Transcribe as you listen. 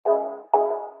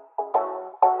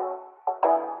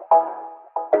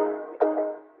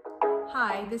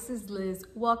Hi, this is Liz.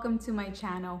 Welcome to my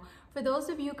channel. For those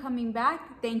of you coming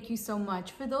back, thank you so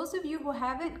much. For those of you who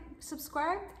haven't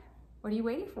subscribed, what are you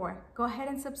waiting for? Go ahead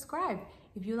and subscribe.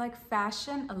 If you like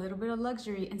fashion, a little bit of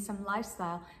luxury, and some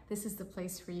lifestyle, this is the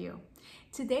place for you.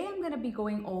 Today I'm going to be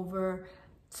going over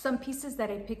some pieces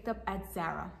that I picked up at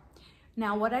Zara.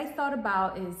 Now what I thought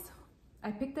about is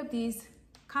I picked up these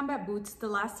combat boots the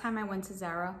last time I went to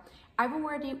Zara. I've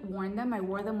already worn them. I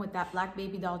wore them with that black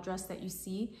baby doll dress that you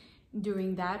see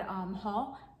during that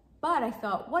haul. But I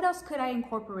thought, what else could I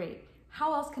incorporate?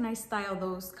 How else can I style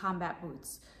those combat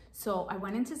boots? So I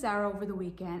went into Zara over the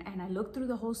weekend and I looked through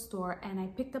the whole store and I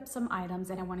picked up some items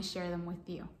and I want to share them with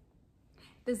you.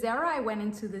 The Zara I went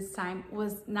into this time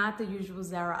was not the usual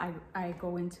Zara I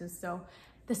go into. So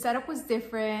the setup was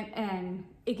different and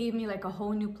it gave me like a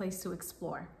whole new place to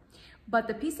explore. But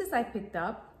the pieces I picked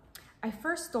up, I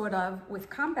first thought of with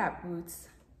combat boots,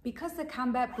 because the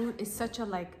combat boot is such a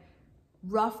like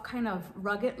rough kind of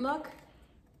rugged look.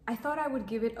 I thought I would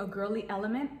give it a girly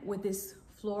element with this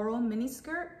floral mini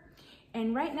skirt.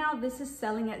 And right now this is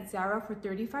selling at Zara for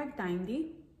 $35.90.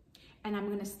 And I'm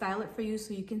gonna style it for you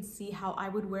so you can see how I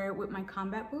would wear it with my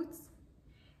combat boots.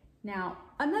 Now,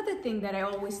 another thing that I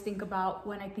always think about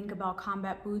when I think about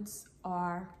combat boots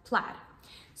are plaid.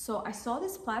 So I saw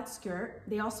this plaid skirt.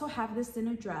 They also have this in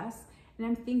a dress. And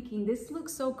I'm thinking this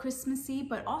looks so Christmassy,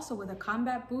 but also with a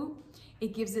combat boot,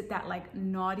 it gives it that like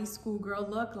naughty schoolgirl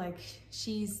look, like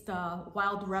she's the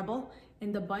wild rebel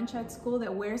in the bunch at school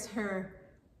that wears her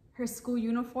school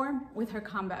uniform with her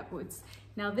combat boots.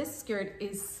 Now this skirt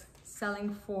is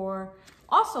selling for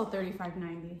also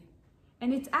 $35.90.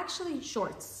 And it's actually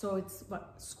shorts, so it's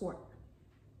what, a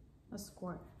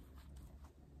skirt.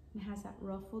 It has that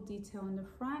ruffle detail in the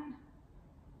front.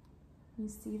 You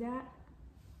see that?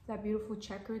 That beautiful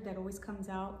checkered that always comes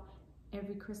out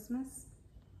every Christmas.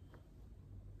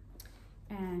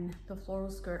 And the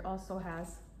floral skirt also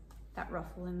has that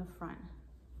ruffle in the front.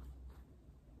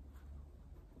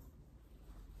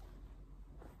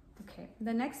 Okay,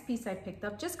 the next piece I picked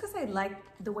up, just because I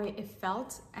liked the way it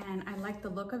felt and I like the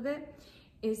look of it,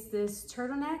 is this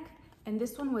turtleneck. And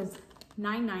this one was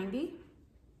 $9.90.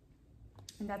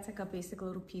 And that's like a basic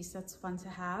little piece that's fun to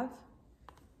have.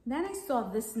 Then I saw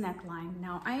this neckline.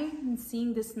 Now I've been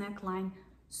seeing this neckline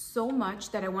so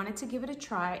much that I wanted to give it a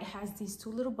try. It has these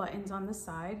two little buttons on the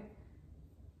side.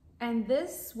 And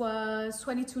this was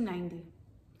 $22.90.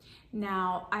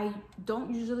 Now I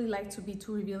don't usually like to be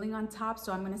too revealing on top,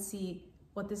 so I'm gonna see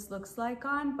what this looks like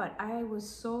on, but I was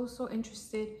so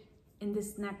interested in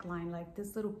this neckline, like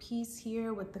this little piece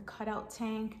here with the cutout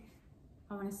tank.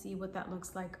 I wanna see what that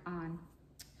looks like on.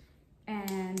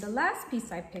 And the last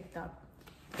piece I picked up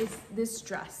is this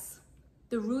dress.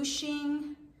 The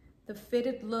ruching, the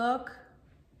fitted look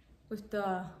with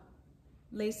the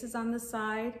laces on the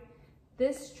side.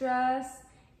 This dress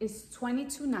is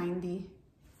 $22.90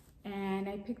 and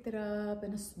I picked it up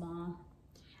in a small.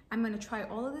 I'm gonna try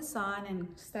all of this on and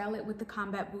style it with the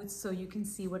combat boots so you can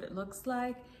see what it looks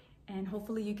like, and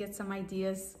hopefully you get some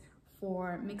ideas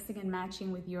for mixing and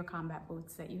matching with your combat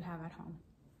boots that you have at home.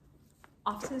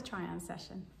 Off to the try-on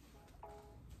session.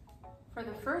 For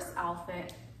the first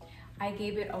outfit, I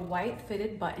gave it a white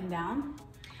fitted button down.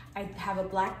 I have a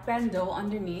black bandeau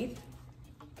underneath.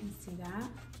 You can see that.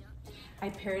 I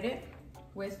paired it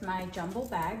with my jumbo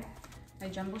bag, my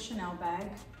jumbo Chanel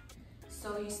bag.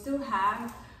 So you still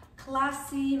have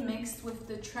classy mixed with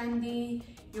the trendy.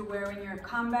 You're wearing your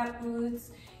combat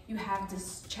boots. You have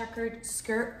this checkered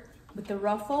skirt with the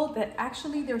ruffle that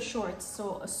actually they're shorts,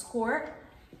 so a skirt.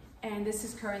 And this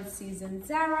is current season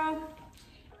Zara.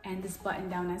 And this button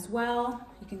down as well.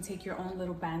 You can take your own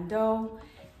little bandeau,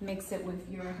 mix it with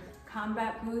your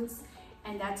combat boots,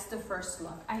 and that's the first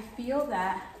look. I feel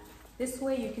that this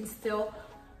way you can still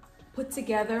put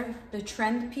together the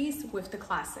trend piece with the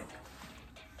classic.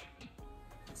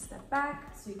 Step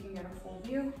back so you can get a full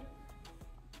view.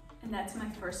 And that's my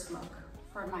first look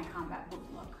for my combat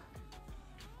boot look.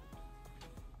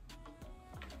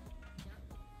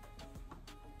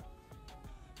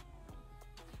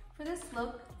 For this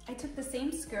look, I took the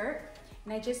same skirt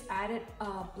and I just added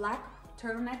a black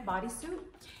turtleneck bodysuit.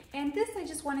 And this, I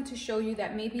just wanted to show you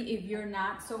that maybe if you're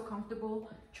not so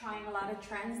comfortable trying a lot of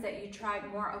trends, that you try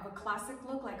more of a classic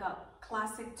look, like a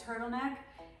classic turtleneck.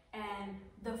 And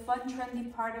the fun,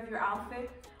 trendy part of your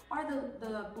outfit are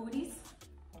the booties.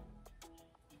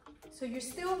 So you're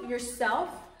still yourself,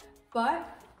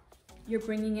 but you're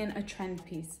bringing in a trend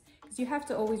piece. Because you have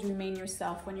to always remain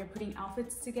yourself when you're putting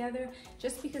outfits together.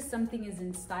 Just because something is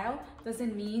in style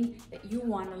doesn't mean that you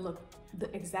want to look the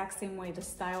exact same way the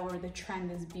style or the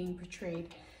trend is being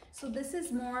portrayed. So this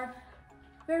is more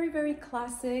very, very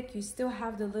classic. You still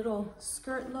have the little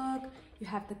skirt look. You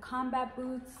have the combat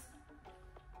boots,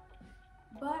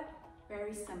 but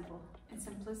very simple. And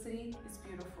simplicity is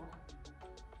beautiful.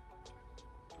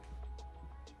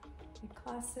 Very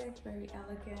classic, very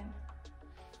elegant.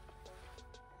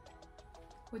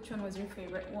 Which one was your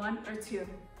favorite, 1 or 2?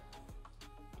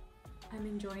 I'm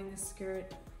enjoying this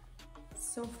skirt. It's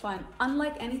so fun.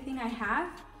 Unlike anything I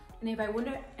have, and if I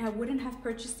wouldn't have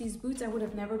purchased these boots, I would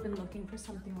have never been looking for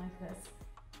something like this.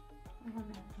 I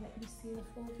want to let you see the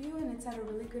full view, and it's at a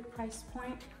really good price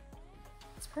point.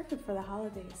 It's perfect for the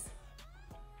holidays.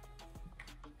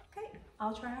 Okay,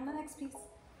 I'll try on the next piece.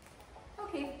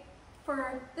 Okay,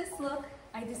 for this look,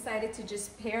 I decided to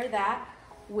just pair that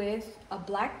with a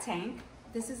black tank.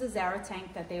 This is a Zara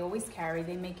tank that they always carry.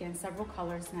 They make it in several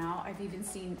colors now. I've even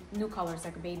seen new colors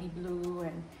like a baby blue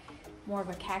and more of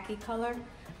a khaki color.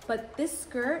 But this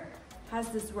skirt has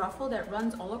this ruffle that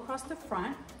runs all across the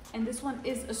front, and this one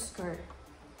is a skirt.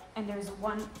 And there's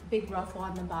one big ruffle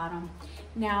on the bottom.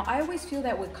 Now, I always feel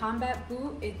that with combat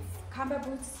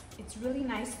boots, it's really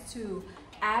nice to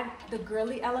add the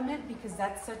girly element because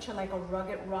that's such a like a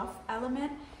rugged, rough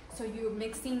element. So you're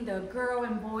mixing the girl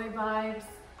and boy vibes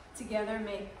together,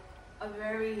 make a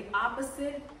very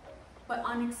opposite but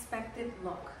unexpected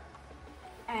look.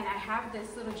 And I have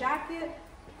this little jacket.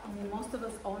 I mean, most of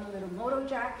us own a little moto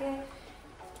jacket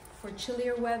for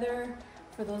chillier weather.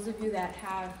 For those of you that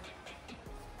have,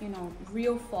 you know,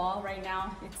 real fall right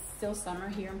now, it's still summer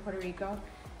here in Puerto Rico.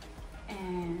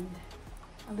 And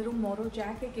a little moto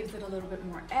jacket gives it a little bit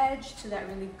more edge to that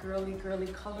really girly,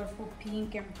 colorful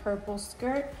pink and purple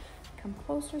skirt. Come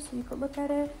closer so you could look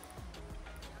at it.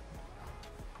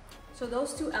 So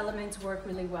those two elements work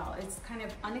really well. It's kind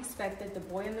of unexpected, the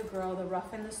boy and the girl, the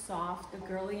rough and the soft, the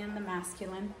girly and the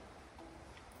masculine.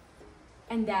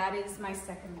 And that is my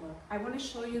second look. I want to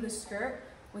show you the skirt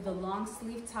with a long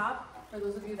sleeve top for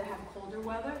those of you that have colder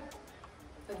weather.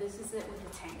 But this is it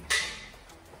with the tank.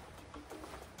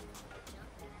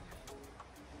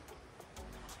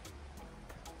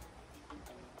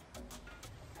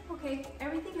 Okay,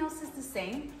 everything else is the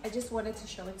same. I just wanted to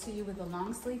show it to you with a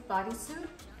long sleeve bodysuit.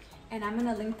 And I'm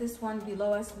gonna link this one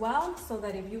below as well, so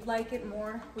that if you like it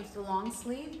more with the long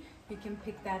sleeve, you can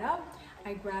pick that up.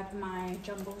 I grabbed my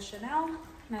Jumbo Chanel,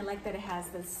 and I like that it has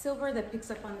the silver that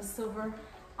picks up on the silver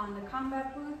on the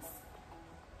combat boots.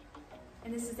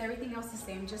 And this is everything else the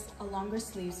same, just a longer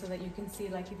sleeve so that you can see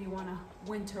like if you wanna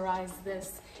winterize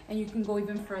this, and you can go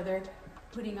even further,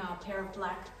 putting a pair of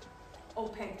black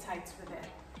opaque tights with it.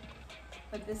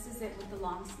 But this is it with the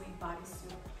long sleeve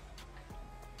bodysuit.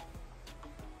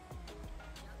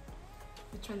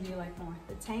 Which one do you like more?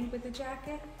 The tank with the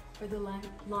jacket or the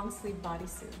long sleeve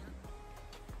bodysuit?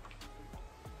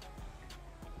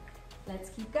 Let's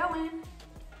keep going.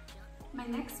 My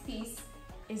next piece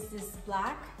is this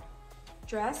black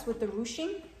dress with the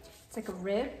ruching. It's like a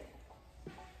rib.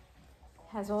 It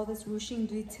has all this ruching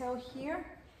detail here.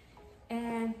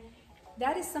 And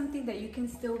that is something that you can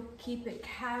still keep it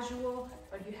casual,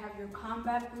 but you have your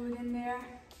combat boot in there.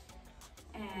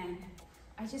 And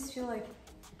I just feel like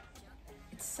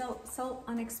it's so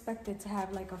unexpected to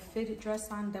have like a fitted dress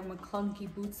on than with clunky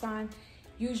boots on.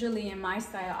 Usually in my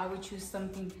style, I would choose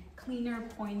something cleaner,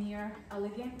 pointier,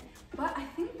 elegant. But I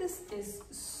think this is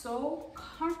so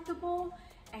comfortable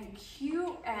and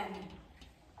cute, and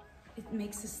it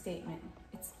makes a statement.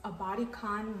 It's a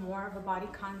bodycon, more of a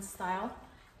bodycon style.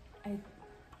 I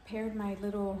paired my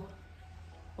little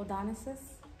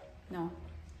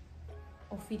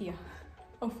Ophidia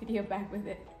bag with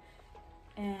it.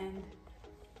 And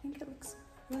I think it looks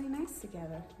really nice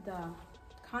together. The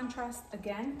contrast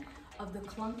again of the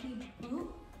clunky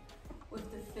boot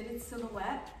with the fitted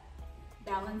silhouette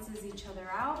balances each other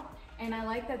out. And I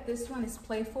like that this one is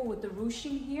playful with the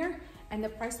ruching here, and the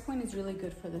price point is really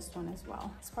good for this one as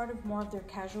well. It's part of more of their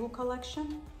casual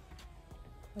collection.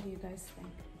 What do you guys think?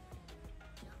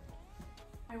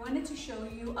 I wanted to show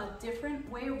you a different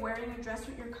way of wearing a dress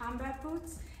with your combat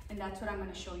boots, and that's what I'm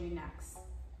going to show you next.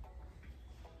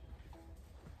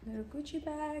 Little Gucci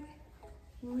bag,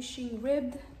 ruching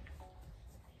ribbed.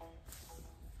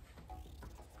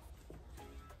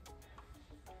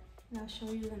 And I'll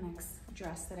show you the next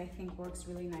dress that I think works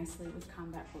really nicely with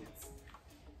combat boots.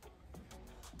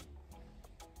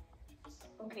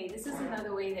 Okay, this is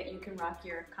another way that you can rock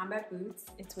your combat boots.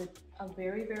 It's with a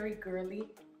very, very girly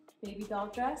baby doll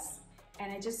dress.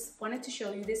 And I just wanted to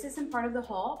show you, this isn't part of the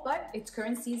haul, but it's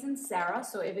current season Zara.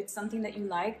 So if it's something that you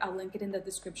like, I'll link it in the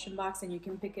description box and you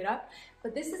can pick it up.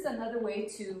 But this is another way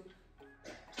to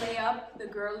play up the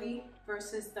girly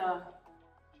versus the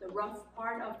the rough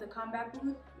part of the combat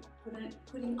boot,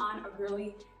 putting on a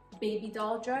girly baby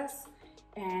doll dress.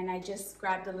 And I just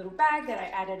grabbed a little bag that I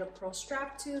added a pearl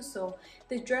strap to. So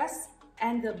the dress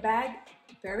and the bag,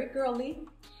 very girly,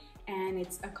 and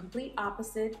it's a complete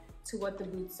opposite to what the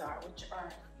boots are, which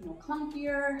are, you know,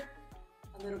 clunkier,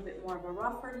 a little bit more of a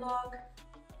rougher look.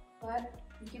 But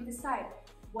you can decide,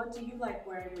 what do you like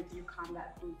wearing with your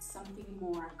combat boots? Something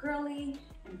more girly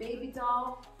and baby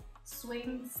doll,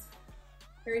 swings,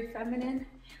 very feminine,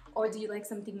 or do you like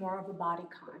something more of a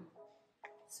bodycon?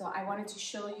 So I wanted to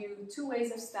show you 2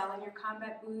 ways of styling your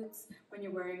combat boots when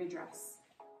you're wearing a dress.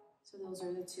 So those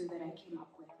are the 2 that I came up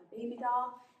with, a baby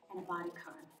doll and a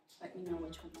bodycon. Let me know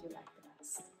which one you like the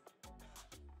best.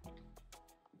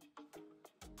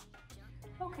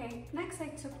 Okay, next I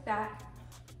took that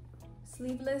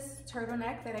sleeveless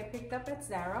turtleneck that I picked up at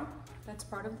Zara. That's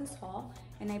part of this haul.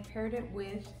 And I paired it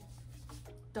with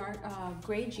dark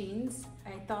gray jeans.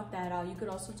 I thought that you could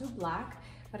also do black,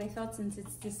 but I thought since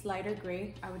it's this lighter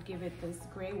gray, I would give it this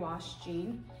gray wash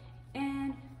jean.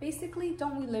 And basically,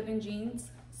 don't we live in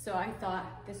jeans? So I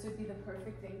thought this would be the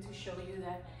perfect thing to show you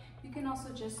that you can also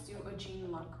just do a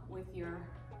jean look with your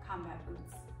combat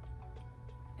boots.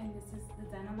 And this is the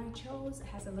denim I chose. It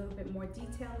has a little bit more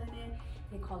detail in it.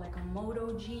 They call it like a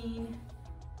moto jean,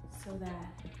 so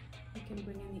that you can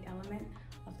bring in the element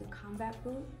of the combat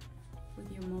boot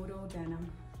with your moto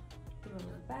denim. Throw a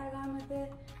little bag on with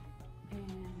it.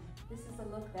 And this is a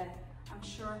look that I'm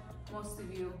sure most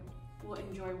of you will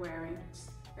enjoy wearing. It's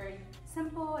very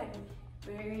simple and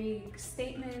very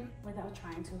statement without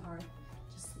trying too hard.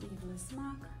 Just sleeveless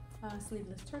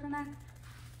turtleneck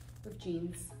with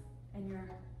jeans and your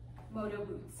moto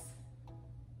boots.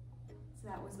 So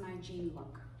that was my jean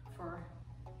look for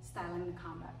styling the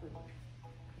combat boot.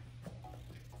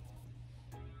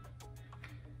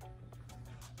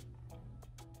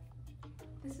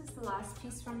 This is the last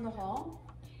piece from the haul.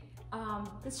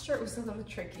 This shirt was a little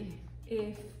tricky.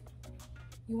 If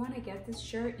you want to get this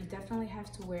shirt, you definitely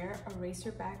have to wear a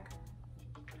racer back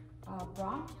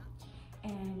bra,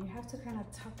 and you have to kind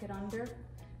of tuck it under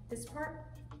this part.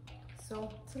 So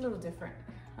it's a little different.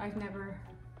 I've never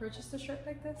purchased a shirt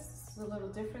like this. It's a little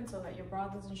different so that your bra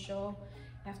doesn't show.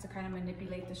 You have to kind of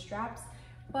manipulate the straps.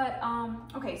 But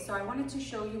okay, so I wanted to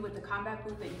show you with the combat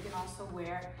boot that you can also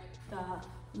wear the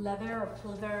leather or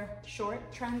pleather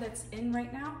short trend that's in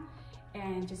right now,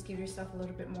 and just give yourself a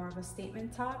little bit more of a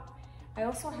statement top. I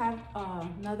also have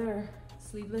another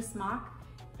sleeveless mock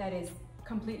that is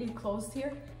completely closed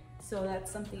here, so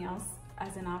that's something else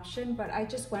as an option, but I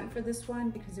just went for this one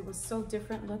because it was so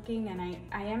different looking, and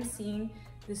I am seeing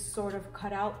this sort of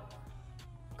cutout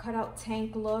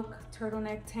tank look,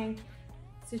 turtleneck tank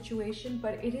situation,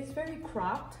 but it is very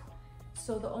cropped.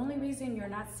 So the only reason you're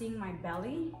not seeing my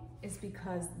belly is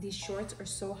because these shorts are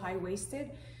so high-waisted.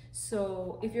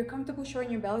 So if you're comfortable showing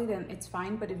your belly, then it's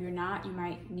fine, but if you're not, you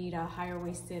might need a higher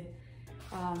waisted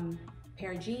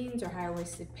pair of jeans or higher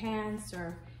waisted pants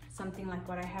or something like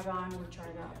what I have on, which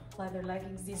are the pleather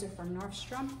leggings. These are from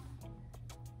Nordstrom.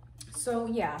 So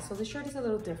yeah, so the shirt is a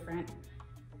little different,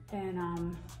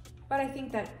 and but I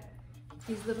think that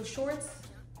these little shorts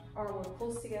are what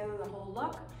pulls together the whole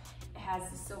look. It has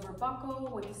the silver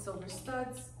buckle with the silver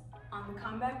studs on the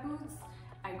combat boots.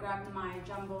 I grabbed my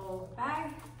jumbo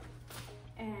bag,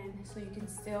 and so you can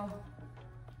still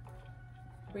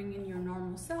bring in your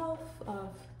normal self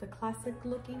of the classic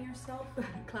looking yourself,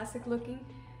 classic looking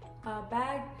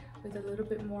bag with a little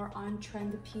bit more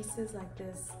on-trend pieces like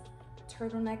this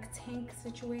turtleneck tank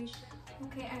situation.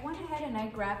 Okay, I went ahead and I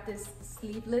grabbed this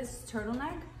sleeveless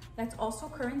turtleneck that's also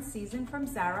current season from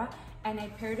Zara, and I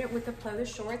paired it with the pleather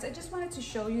shorts. I just wanted to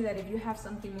show you that if you have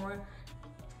something more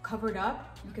covered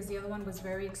up, because the other one was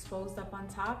very exposed up on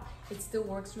top, it still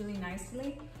works really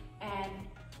nicely. And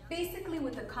basically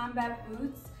with the combat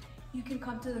boots, you can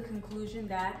come to the conclusion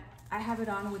that I have it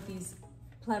on with these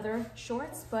pleather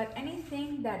shorts, but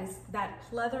anything that is that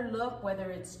pleather look, whether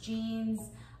it's jeans,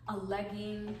 a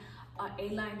legging, an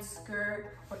A-line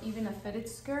skirt, or even a fitted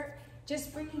skirt,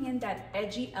 just bringing in that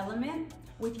edgy element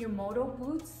with your moto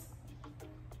boots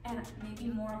and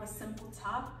maybe more of a simple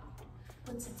top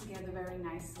puts it together very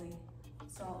nicely.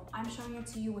 So I'm showing it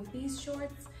to you with these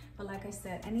shorts, but like I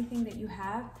said, anything that you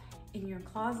have in your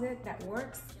closet that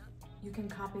works, you can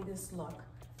copy this look.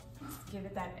 Give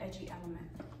it that edgy element.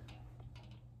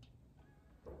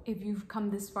 If you've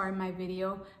come this far in my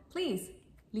video, please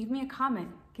leave me a comment,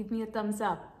 give me a thumbs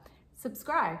up,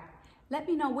 subscribe. Let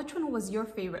me know which one was your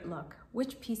favorite look.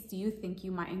 Which piece do you think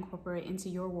you might incorporate into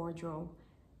your wardrobe?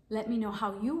 Let me know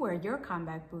how you wear your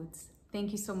combat boots.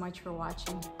 Thank you so much for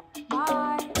watching.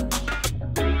 Bye.